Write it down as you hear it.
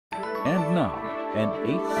And now, an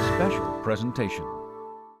 8th special presentation.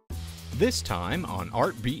 This time on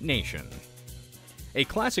ArtBeat Nation. A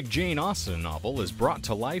classic Jane Austen novel is brought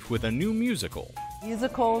to life with a new musical.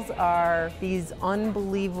 Musicals are these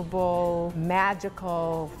unbelievable,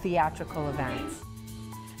 magical, theatrical events.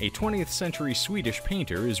 A 20th century Swedish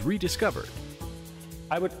painter is rediscovered.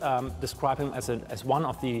 I would describe him as one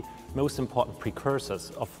of the most important precursors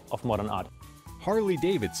of modern art. Harley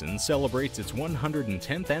Davidson celebrates its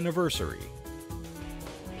 110th anniversary.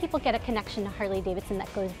 People get a connection to Harley Davidson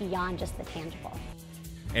that goes beyond just the tangible.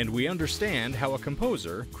 And we understand how a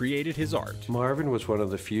composer created his art. Marvin was one of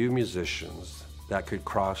the few musicians that could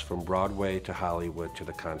cross from Broadway to Hollywood to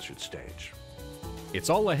the concert stage. It's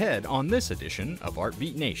all ahead on this edition of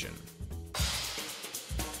ArtBeat Nation.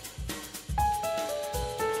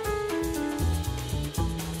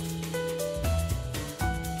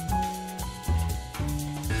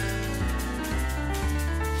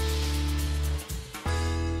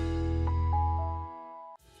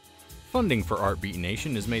 Funding for ArtBeat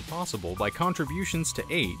Nation is made possible by contributions to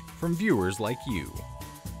aid from viewers like you.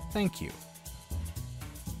 Thank you.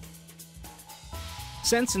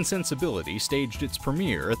 Sense and Sensibility staged its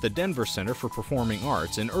premiere at the Denver Center for Performing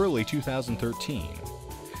Arts in early 2013.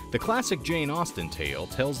 The classic Jane Austen tale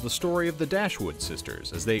tells the story of the Dashwood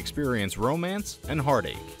sisters as they experience romance and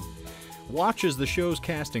heartache. Watch as the show's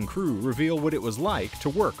cast and crew reveal what it was like to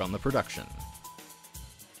work on the production.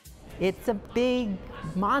 It's a big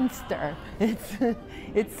monster.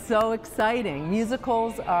 It's so exciting.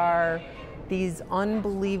 Musicals are these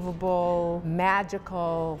unbelievable,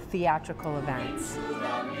 magical, theatrical events.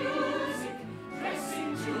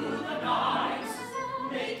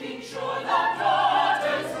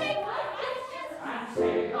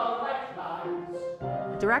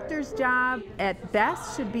 Director's job at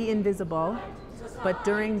best should be invisible, but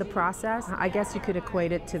during the process, I guess you could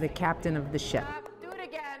equate it to the captain of the ship.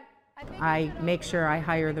 I make sure I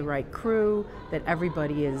hire the right crew, that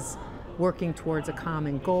everybody is working towards a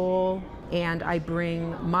common goal, and I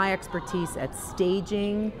bring my expertise at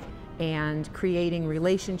staging and creating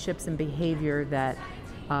relationships and behavior that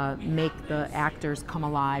make the actors come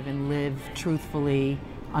alive and live truthfully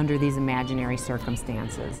under these imaginary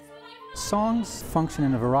circumstances. Songs function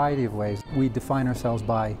in a variety of ways. We define ourselves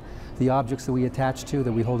by the objects that we attach to,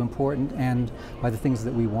 that we hold important, and by the things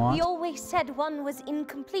that we want. He always said one was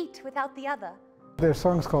incomplete without the other. There's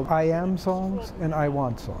songs called I am songs and I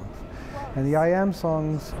want songs. And the I am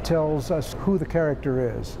songs tells us who the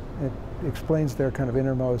character is. It explains their kind of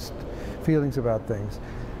innermost feelings about things.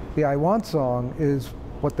 The I want song is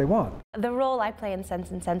what they want. The role I play in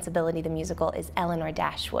Sense and Sensibility, the musical, is Eleanor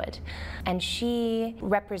Dashwood. And she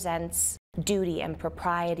represents duty and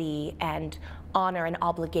propriety and honor and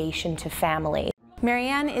obligation to family.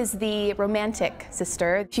 Marianne is the romantic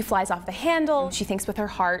sister. She flies off the handle, she thinks with her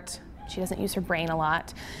heart, she doesn't use her brain a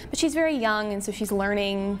lot. But she's very young, and so she's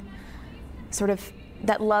learning sort of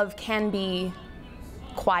that love can be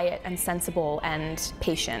quiet and sensible and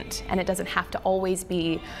patient, and it doesn't have to always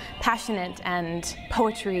be passionate and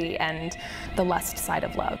poetry and the lust side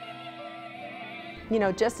of love. You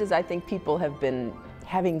know, just as I think people have been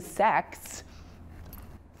having sex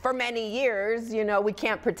for many years, you know, we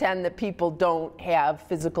can't pretend that people don't have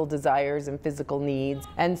physical desires and physical needs.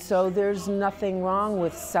 And so there's nothing wrong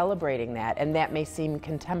with celebrating that, and that may seem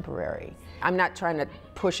contemporary. I'm not trying to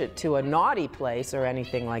push it to a naughty place or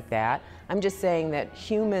anything like that. I'm just saying that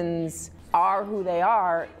humans are who they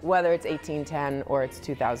are, whether it's 1810 or it's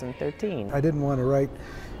 2013. I didn't want to write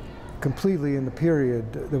completely in the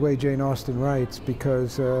period the way Jane Austen writes,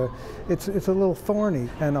 because it's a little thorny,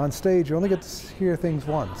 and on stage you only get to hear things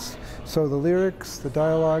once. So the lyrics, the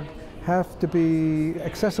dialogue have to be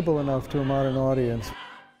accessible enough to a modern audience.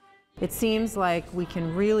 It seems like we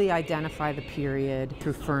can really identify the period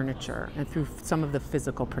through furniture and through some of the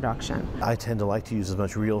physical production. I tend to like to use as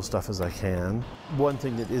much real stuff as I can. One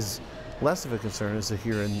thing that is less of a concern is that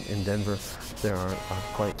here in Denver there are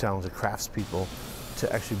quite talented craftspeople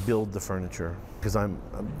to actually build the furniture, because I'm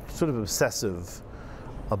sort of obsessive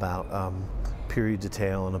about period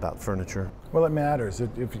detail and about furniture. Well, it matters.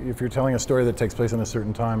 If you're telling a story that takes place in a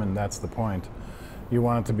certain time and that's the point, you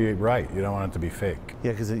want it to be right, you don't want it to be fake.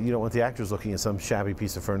 Yeah, because you don't want the actors looking at some shabby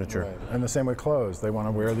piece of furniture. Right. And the same with clothes, they want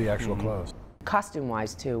to wear the actual clothes.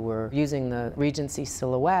 Costume-wise, too, we're using the Regency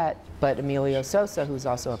silhouette, but Emilio Sosa, who's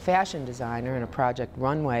also a fashion designer and a Project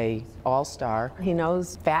Runway all-star, he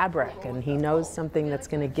knows fabric, and he knows something that's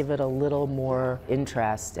going to give it a little more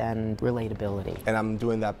interest and relatability. And I'm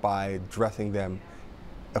doing that by dressing them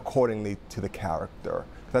accordingly to the character.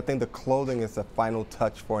 I think the clothing is the final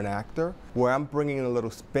touch for an actor. Where I'm bringing a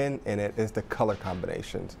little spin in it is the color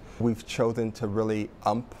combinations. We've chosen to really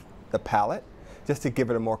ump the palette just to give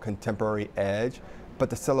it a more contemporary edge, but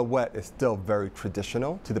the silhouette is still very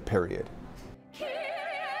traditional to the period.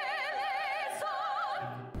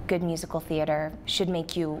 Good musical theater should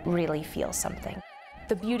make you really feel something.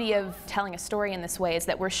 The beauty of telling a story in this way is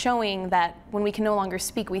that we're showing that when we can no longer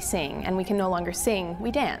speak, we sing, and we can no longer sing,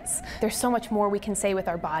 we dance. There's so much more we can say with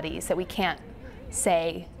our bodies that we can't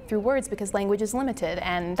say through words because language is limited,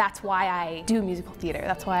 and that's why I do musical theater.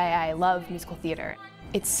 That's why I love musical theater.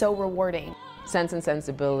 It's so rewarding. Sense and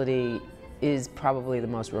Sensibility is probably the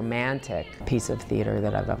most romantic piece of theater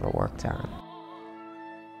that I've ever worked on.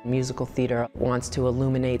 Musical theater wants to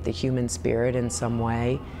illuminate the human spirit in some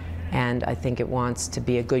way, and I think it wants to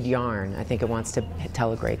be a good yarn. I think it wants to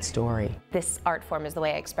tell a great story. This art form is the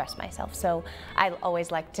way I express myself, so I always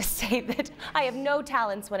like to say that I have no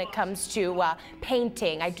talents when it comes to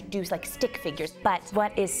painting. I do like stick figures, but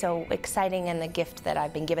what is so exciting and the gift that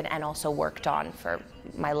I've been given and also worked on for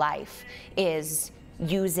my life is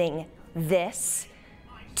using this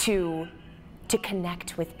to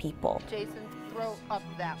connect with people. Jason, throw up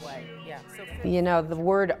that way. Yeah. You know, the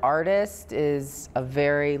word artist is a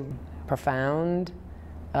very profound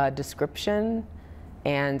description,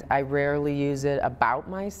 and I rarely use it about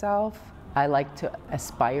myself. I like to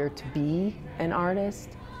aspire to be an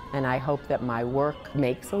artist, and I hope that my work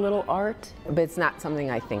makes a little art, but it's not something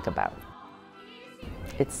I think about.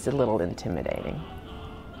 It's a little intimidating.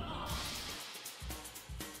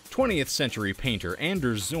 20th century painter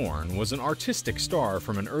Anders Zorn was an artistic star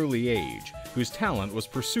from an early age, whose talent was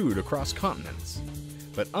pursued across continents.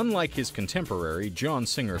 But unlike his contemporary John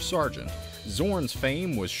Singer Sargent, Zorn's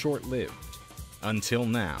fame was short-lived. Until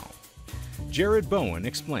now. Jared Bowen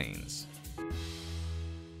explains.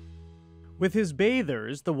 With his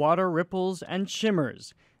bathers, the water ripples and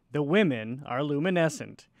shimmers. The women are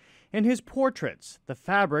luminescent. In his portraits, the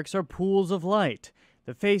fabrics are pools of light.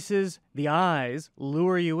 The faces, the eyes,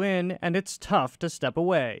 lure you in, and it's tough to step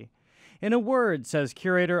away. In a word, says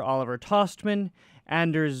curator Oliver Tostman,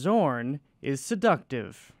 Anders Zorn is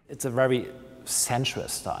seductive. It's a very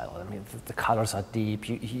sensuous style. I mean, the colors are deep.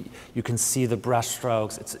 You can see the brush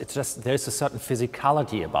strokes. It's just there's a certain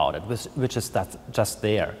physicality about it, which is just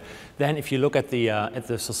there. Then, if you look at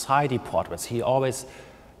the society portraits, he always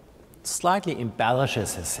slightly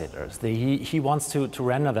embellishes his sitters. He wants to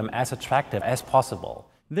render them as attractive as possible.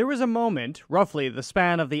 There was a moment, roughly the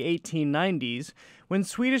span of the 1890s, when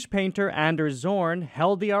Swedish painter Anders Zorn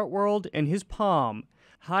held the art world in his palm.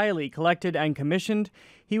 Highly collected and commissioned,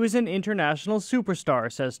 he was an international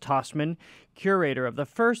superstar, says Tostman, curator of the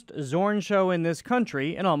first Zorn show in this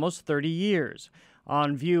country in almost 30 years.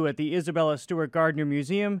 On view at the Isabella Stewart Gardner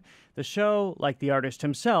Museum, the show, like the artist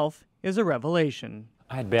himself, is a revelation.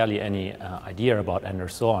 I had barely any idea about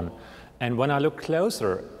Anders Zorn, and when I looked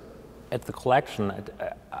closer at the collection,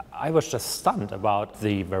 I was just stunned about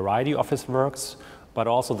the variety of his works, but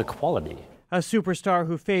also the quality. A superstar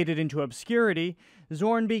who faded into obscurity,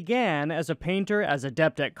 Zorn began as a painter as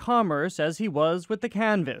adept at commerce as he was with the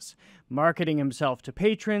canvas, marketing himself to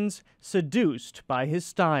patrons, seduced by his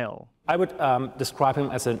style. I would describe him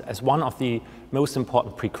as one of the most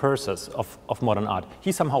important precursors of modern art.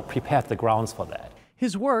 He somehow prepared the grounds for that.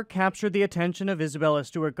 His work captured the attention of Isabella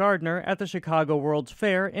Stewart Gardner at the Chicago World's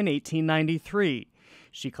Fair in 1893.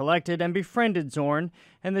 She collected and befriended Zorn,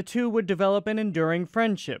 and the two would develop an enduring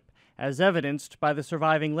friendship, as evidenced by the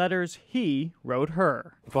surviving letters he wrote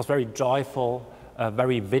her. It was very joyful,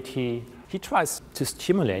 very witty. He tries to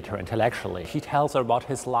stimulate her intellectually. He tells her about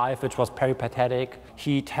his life, which was peripatetic.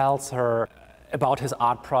 He tells her about his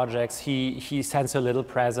art projects. He sends her little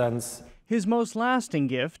presents. His most lasting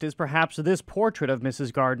gift is perhaps this portrait of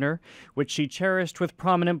Mrs. Gardner, which she cherished with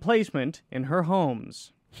prominent placement in her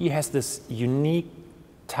homes. He has this unique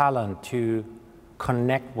talent to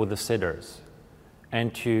connect with the sitters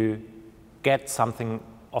and to get something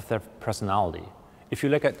of their personality. If you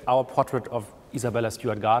look at our portrait of Isabella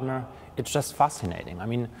Stewart Gardner, it's just fascinating. I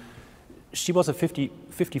mean, she was a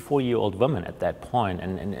 54-year-old woman at that point,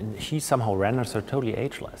 and he somehow renders her totally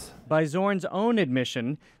ageless. By Zorn's own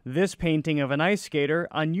admission, this painting of an ice skater,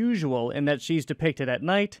 unusual in that she's depicted at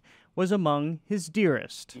night, was among his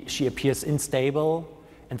dearest. She appears unstable,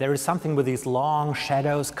 and there is something with these long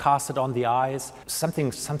shadows casted on the eyes,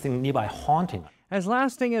 something nearby haunting. As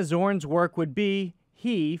lasting as Zorn's work would be,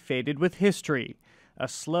 he faded with history. A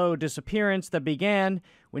slow disappearance that began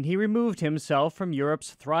when he removed himself from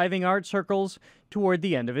Europe's thriving art circles toward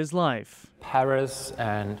the end of his life. Paris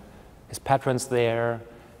and his patrons there,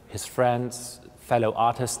 his friends, fellow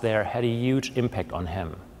artists there had a huge impact on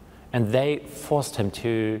him. And they forced him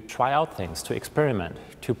to try out things, to experiment,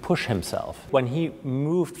 to push himself. When he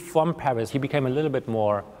moved from Paris, he became a little bit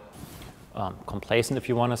more complacent, if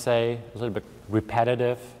you want to say, a little bit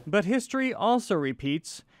repetitive. But history also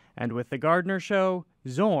repeats, and with the Gardner Show,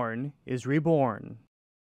 Zorn is reborn.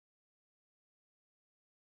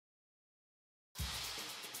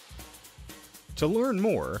 To learn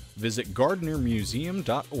more, visit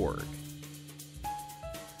gardnermuseum.org.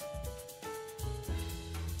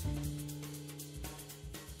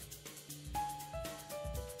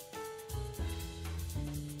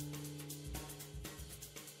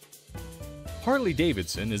 Harley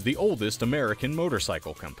Davidson is the oldest American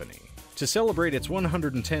motorcycle company. To celebrate its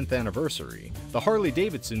 110th anniversary, the Harley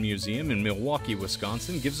Davidson Museum in Milwaukee,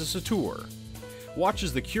 Wisconsin gives us a tour. Watch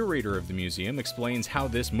as the curator of the museum explains how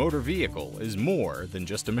this motor vehicle is more than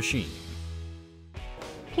just a machine.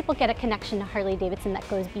 People get a connection to Harley Davidson that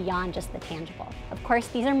goes beyond just the tangible. Of course,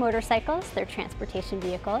 these are motorcycles, they're transportation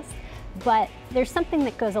vehicles, but there's something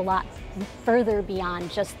that goes a lot further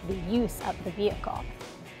beyond just the use of the vehicle.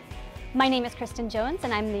 My name is Kristen Jones,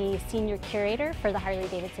 and I'm the senior curator for the Harley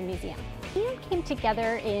Davidson Museum. The museum came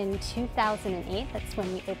together in 2008. That's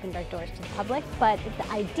when we opened our doors to the public, but the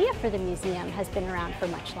idea for the museum has been around for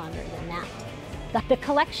much longer than that. The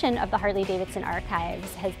collection of the Harley Davidson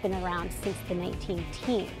archives has been around since the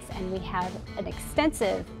 19-teens, and we have an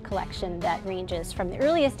extensive collection that ranges from the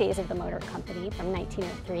earliest days of the motor company, from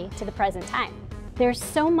 1903, to the present time. There's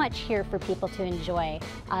so much here for people to enjoy.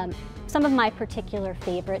 Some of my particular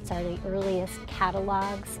favorites are the earliest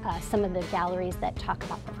catalogs, some of the galleries that talk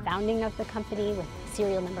about the founding of the company with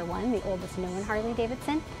serial number 1, the oldest known Harley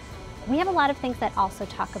Davidson. We have a lot of things that also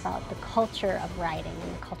talk about the culture of riding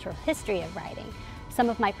and the cultural history of riding. Some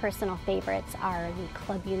of my personal favorites are the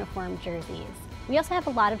club uniform jerseys. We also have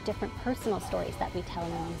a lot of different personal stories that we tell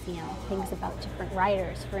in the museum, things about different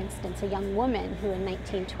riders. For instance, a young woman who in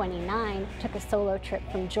 1929 took a solo trip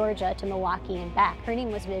from Georgia to Milwaukee and back. Her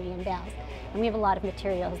name was Vivian Bales, and we have a lot of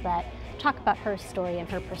materials that talk about her story and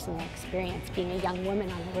her personal experience being a young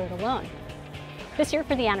woman on the road alone. This year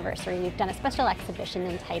for the anniversary, we've done a special exhibition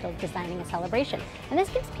entitled Designing a Celebration. And this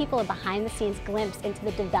gives people a behind-the-scenes glimpse into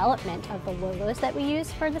the development of the logos that we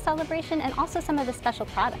use for the celebration and also some of the special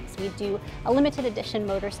products. We do a limited edition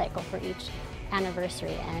motorcycle for each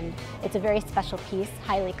anniversary, and it's a very special piece,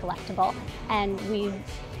 highly collectible, and we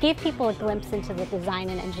gave people a glimpse into the design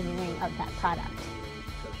and engineering of that product.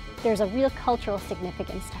 There's a real cultural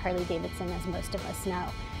significance to Harley Davidson, as most of us know.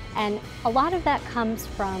 And a lot of that comes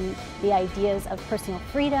from the ideas of personal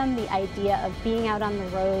freedom, the idea of being out on the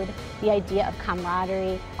road, the idea of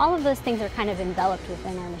camaraderie. All of those things are kind of enveloped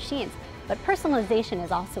within our machines. But personalization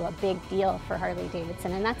is also a big deal for Harley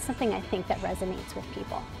Davidson, and that's something I think that resonates with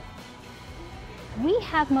people. We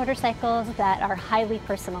have motorcycles that are highly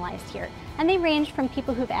personalized here, and they range from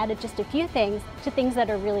people who've added just a few things to things that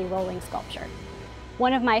are really rolling sculpture.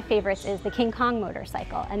 One of my favorites is the King Kong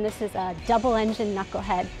motorcycle, and this is a double-engine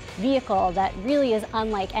knucklehead vehicle that really is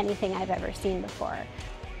unlike anything I've ever seen before.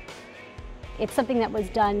 It's something that was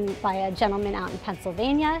done by a gentleman out in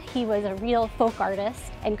Pennsylvania. He was a real folk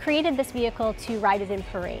artist and created this vehicle to ride it in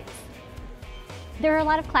parades. There are a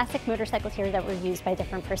lot of classic motorcycles here that were used by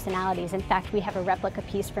different personalities. In fact, we have a replica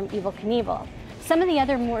piece from Evel Knievel. Some of the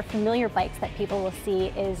other more familiar bikes that people will see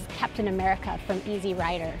is Captain America from Easy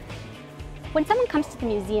Rider. When someone comes to the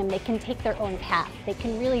museum, they can take their own path. They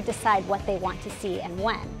can really decide what they want to see and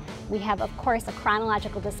when. We have, of course, a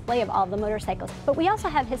chronological display of all the motorcycles, but we also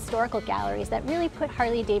have historical galleries that really put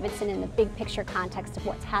Harley Davidson in the big picture context of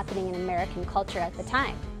what's happening in American culture at the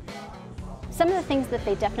time. Some of the things that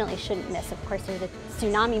they definitely shouldn't miss, of course, are the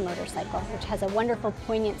Tsunami motorcycle, which has a wonderful,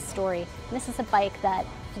 poignant story. And this is a bike that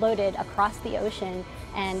floated across the ocean,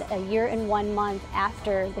 and a year and 1 month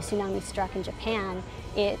after the tsunami struck in Japan,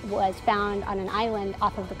 it was found on an island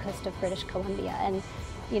off of the coast of British Columbia. And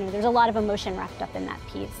there's a lot of emotion wrapped up in that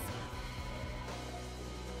piece.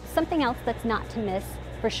 Something else that's not to miss,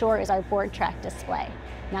 for sure, is our board track display.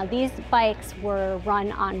 Now, these bikes were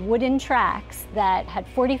run on wooden tracks that had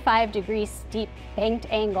 45-degree steep banked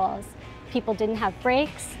angles. People didn't have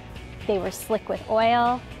brakes, they were slick with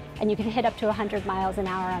oil, and you can hit up to 100 miles an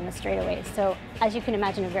hour on the straightaways. So, as you can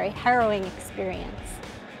imagine, a very harrowing experience.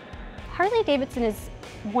 Harley Davidson is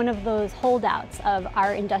one of those holdouts of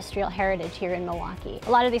our industrial heritage here in Milwaukee.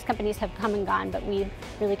 A lot of these companies have come and gone, but we've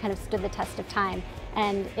really kind of stood the test of time.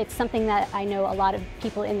 And it's something that I know a lot of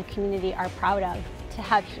people in the community are proud of to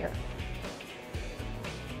have here.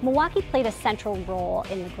 Milwaukee played a central role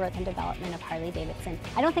in the growth and development of Harley Davidson.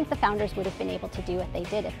 I don't think the founders would have been able to do what they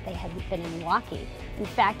did if they hadn't been in Milwaukee. In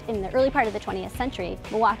fact, in the early part of the 20th century,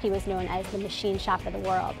 Milwaukee was known as the machine shop of the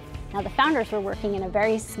world. Now, the founders were working in a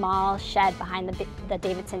very small shed behind the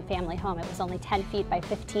Davidson family home. It was only 10 feet by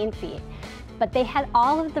 15 feet. But they had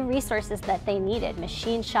all of the resources that they needed,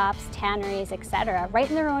 machine shops, tanneries, etc., right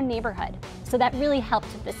in their own neighborhood. So that really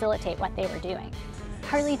helped to facilitate what they were doing.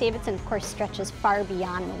 Harley Davidson, of course, stretches far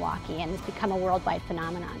beyond Milwaukee and has become a worldwide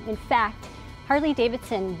phenomenon. In fact, Harley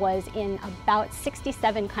Davidson was in about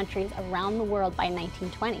 67 countries around the world by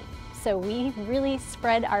 1920. So we really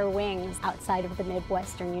spread our wings outside of the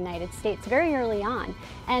Midwestern United States very early on.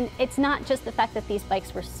 And it's not just the fact that these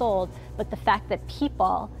bikes were sold, but the fact that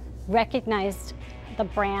people recognized the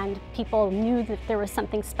brand, people knew that there was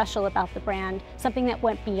something special about the brand, something that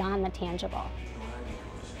went beyond the tangible.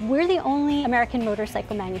 We're the only American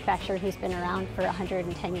motorcycle manufacturer who's been around for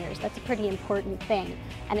 110 years. That's a pretty important thing,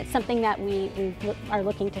 and it's something that we are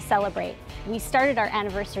looking to celebrate. We started our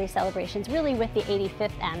anniversary celebrations really with the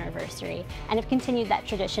 85th anniversary, and have continued that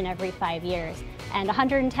tradition every 5 years. And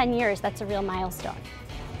 110 years, that's a real milestone.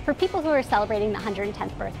 For people who are celebrating the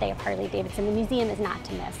 110th birthday of Harley Davidson, the museum is not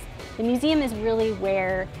to miss. The museum is really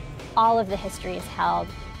where all of the history is held.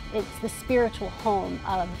 It's the spiritual home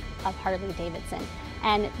of Harley Davidson.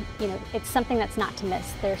 And it's something that's not to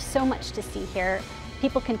miss. There's so much to see here.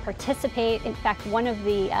 People can participate. In fact, one of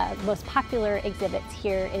the most popular exhibits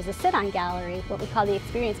here is a sit-on gallery, what we call the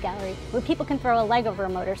Experience Gallery, where people can throw a leg over a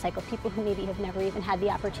motorcycle, people who maybe have never even had the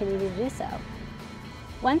opportunity to do so.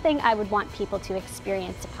 One thing I would want people to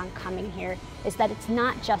experience upon coming here is that it's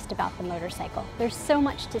not just about the motorcycle. There's so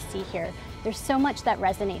much to see here. There's so much that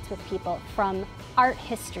resonates with people, from art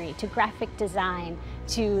history to graphic design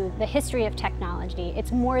to the history of technology.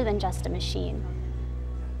 It's more than just a machine.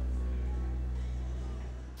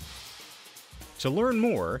 To learn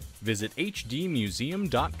more, visit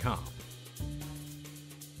hdmuseum.com.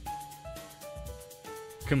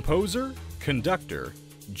 Composer, conductor,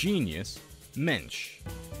 genius, Mensch.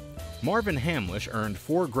 Marvin Hamlisch earned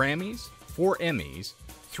 4 Grammys, 4 Emmys,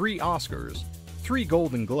 3 Oscars, 3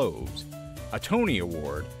 Golden Globes, a Tony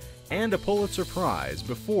Award, and a Pulitzer Prize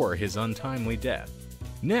before his untimely death.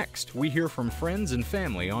 Next, we hear from friends and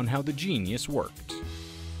family on how the genius worked.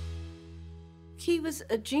 He was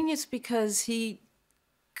a genius because he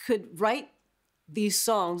could write these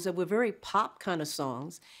songs that were very pop kind of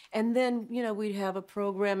songs, and then, we'd have a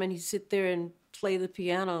program and he'd sit there and play the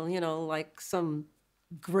piano, like some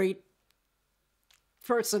great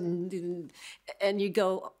person, and you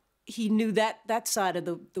go, he knew that side of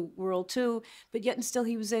the world too, but yet and still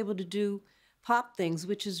he was able to do pop things,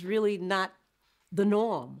 which is really not the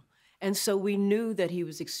norm. And so we knew that he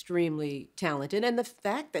was extremely talented, and the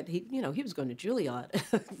fact that he was going to Juilliard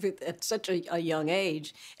at such a young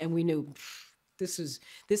age, and we knew this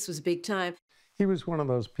was big time. He was one of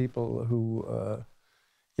those people who,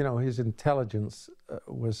 his intelligence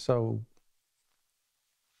was so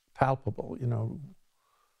palpable.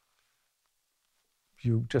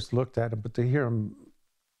 You just looked at him, but to hear him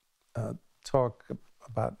talk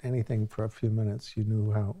about anything for a few minutes, you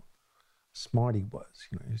knew how smart he was.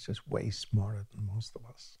 He's just way smarter than most of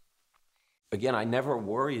us. Again, I never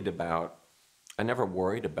worried about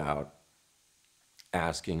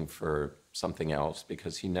asking for something else,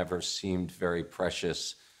 because he never seemed very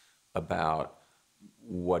precious about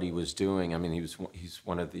what he was doing. I mean, he's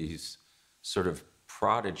one of these sort of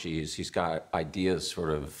prodigies. He's got ideas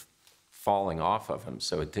sort of falling off of him,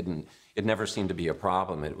 so it never seemed to be a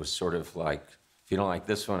problem. It was sort of like, if you don't like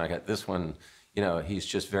this one, I got this one.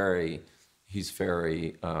 He's very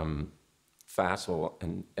facile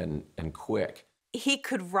and quick. He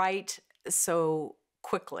could write so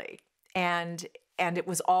quickly, and it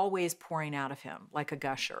was always pouring out of him like a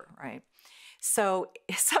gusher, right? So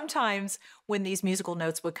sometimes when these musical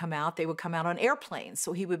notes would come out, they would come out on airplanes.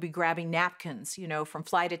 So he would be grabbing napkins, from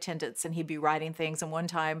flight attendants, and he'd be writing things. And one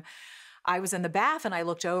time I was in the bath and I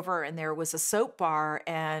looked over and there was a soap bar,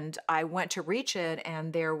 and I went to reach it,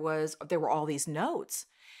 and there were all these notes.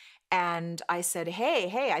 And I said,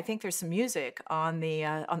 hey, I think there's some music on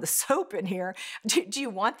the soap in here. Do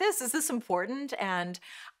you want this? Is this important? And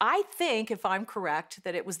I think, if I'm correct,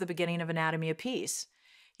 that it was the beginning of Anatomy of Peace,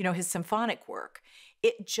 his symphonic work.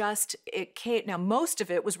 It came, now most of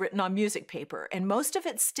it was written on music paper, and most of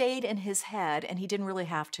it stayed in his head, and he didn't really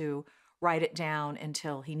have to write it down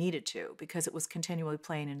until he needed to, because it was continually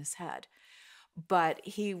playing in his head. But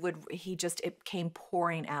it came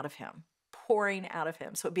pouring out of him.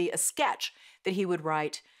 So it'd be a sketch that he would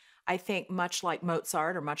write, I think much like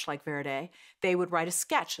Mozart or much like Verdi, they would write a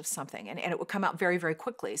sketch of something and it would come out very, very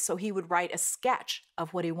quickly. So he would write a sketch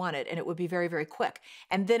of what he wanted and it would be very, very quick.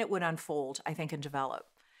 And then it would unfold, I think, and develop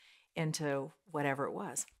into whatever it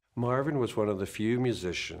was. Marvin was one of the few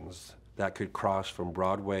musicians that could cross from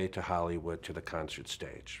Broadway to Hollywood to the concert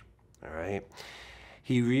stage, all right?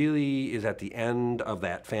 He really is at the end of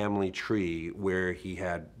that family tree where he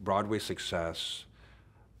had Broadway success,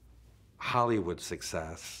 Hollywood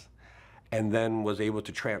success, and then was able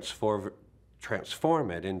to transform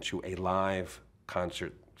it into a live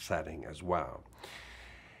concert setting as well.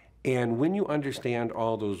 And when you understand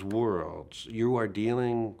all those worlds, you are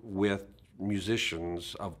dealing with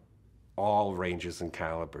musicians of all ranges and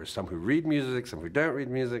calibers, some who read music, some who don't read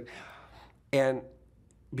music. And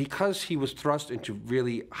because he was thrust into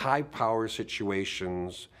really high power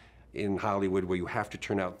situations in Hollywood where you have to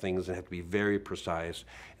turn out things and have to be very precise,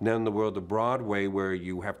 and then in the world of Broadway where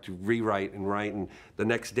you have to rewrite and write, and the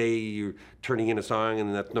next day you're turning in a song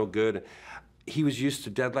and that's no good, he was used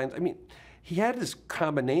to deadlines. I mean, he had this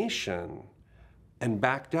combination and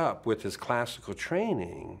backed up with his classical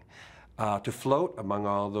training to float among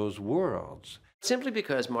all those worlds. Simply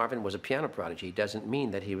because Marvin was a piano prodigy doesn't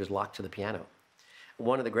mean that he was locked to the piano.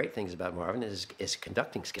 One of the great things about Marvin is his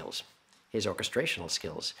conducting skills, his orchestrational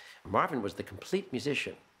skills. Marvin was the complete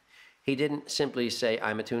musician. He didn't simply say,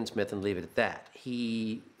 I'm a tunesmith and leave it at that.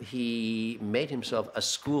 He made himself a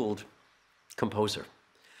schooled composer.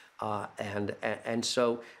 And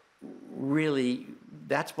so really,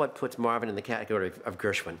 that's what puts Marvin in the category of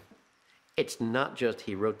Gershwin. It's not just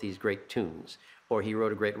he wrote these great tunes, or he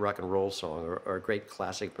wrote a great rock and roll song, or a great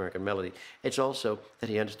classic American melody. It's also that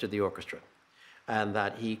he understood the orchestra, and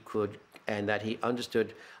that he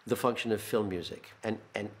understood the function of film music, and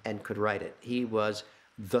could write it.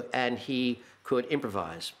 And he could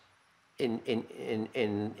improvise in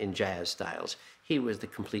jazz styles. He was the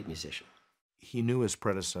complete musician. He knew his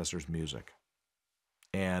predecessor's music,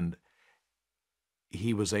 and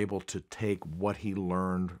he was able to take what he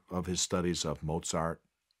learned of his studies of Mozart,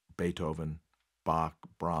 Beethoven, Bach,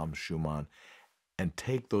 Brahms, Schumann, and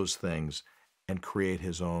take those things and create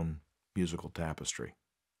his own musical tapestry.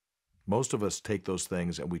 Most of us take those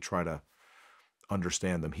things and we try to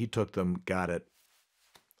understand them. He took them, got it,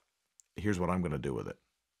 here's what I'm going to do with it.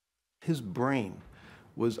 His brain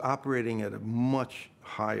was operating at a much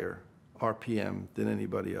higher RPM than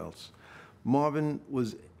anybody else. Marvin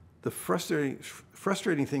was, the frustrating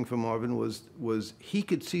thing for Marvin was he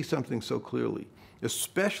could see something so clearly,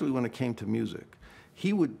 especially when it came to music.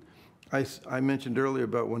 He would, I mentioned earlier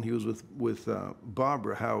about when he was with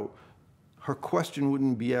Barbara, how her question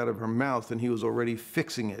wouldn't be out of her mouth and he was already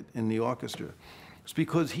fixing it in the orchestra. It's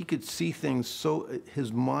because he could see things so,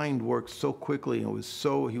 his mind worked so quickly and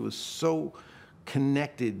he was so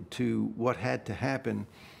connected to what had to happen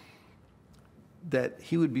that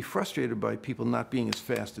he would be frustrated by people not being as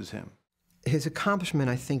fast as him. His accomplishment,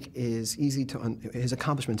 I think, his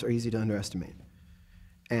accomplishments are easy to underestimate.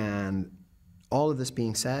 And all of this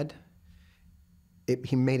being said,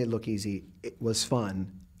 he made it look easy. It was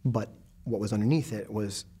fun, but what was underneath it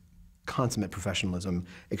was consummate professionalism,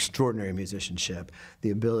 extraordinary musicianship, the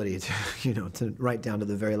ability to, to write down to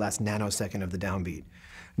the very last nanosecond of the downbeat,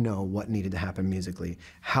 know what needed to happen musically,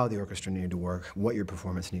 how the orchestra needed to work, what your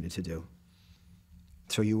performance needed to do.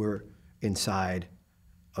 So you were inside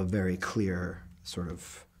a very clear sort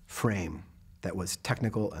of frame that was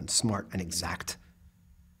technical and smart and exact.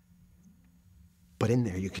 But in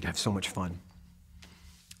there, you could have so much fun.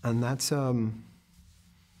 And that's a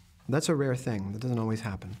rare thing. That doesn't always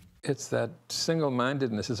happen. It's that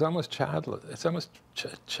single-mindedness. It's almost childlike. It's almost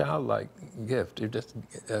childlike gift. You just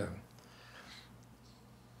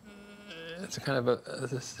it's a kind of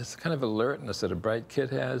alertness that a bright kid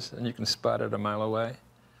has, and you can spot it a mile away.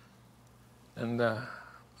 And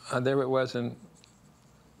there it was in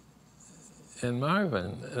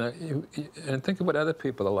Marvin. And think of what other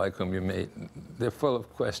people are like whom you meet. They're full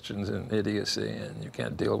of questions and idiocy, and you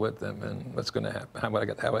can't deal with them. And what's going to happen? How do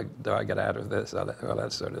I get out of this? All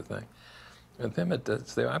that sort of thing. With him,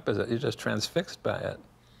 it's the opposite. You're just transfixed by it.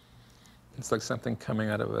 It's like something coming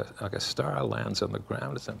out of like a star lands on the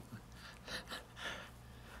ground or something.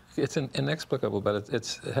 It's inexplicable, but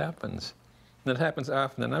it happens. And it happens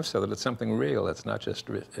often enough so that it's something real. It's not just,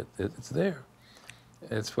 it's there.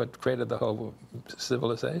 It's what created the whole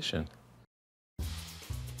civilization.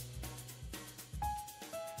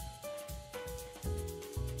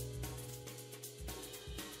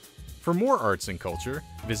 For more arts and culture,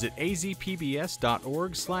 visit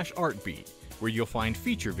azpbs.org/artbeat, where you'll find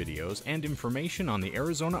feature videos and information on the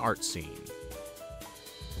Arizona art scene.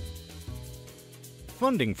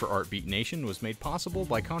 Funding for ArtBeat Nation was made possible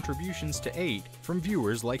by contributions to 8 from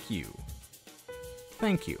viewers like you.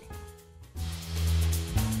 Thank you.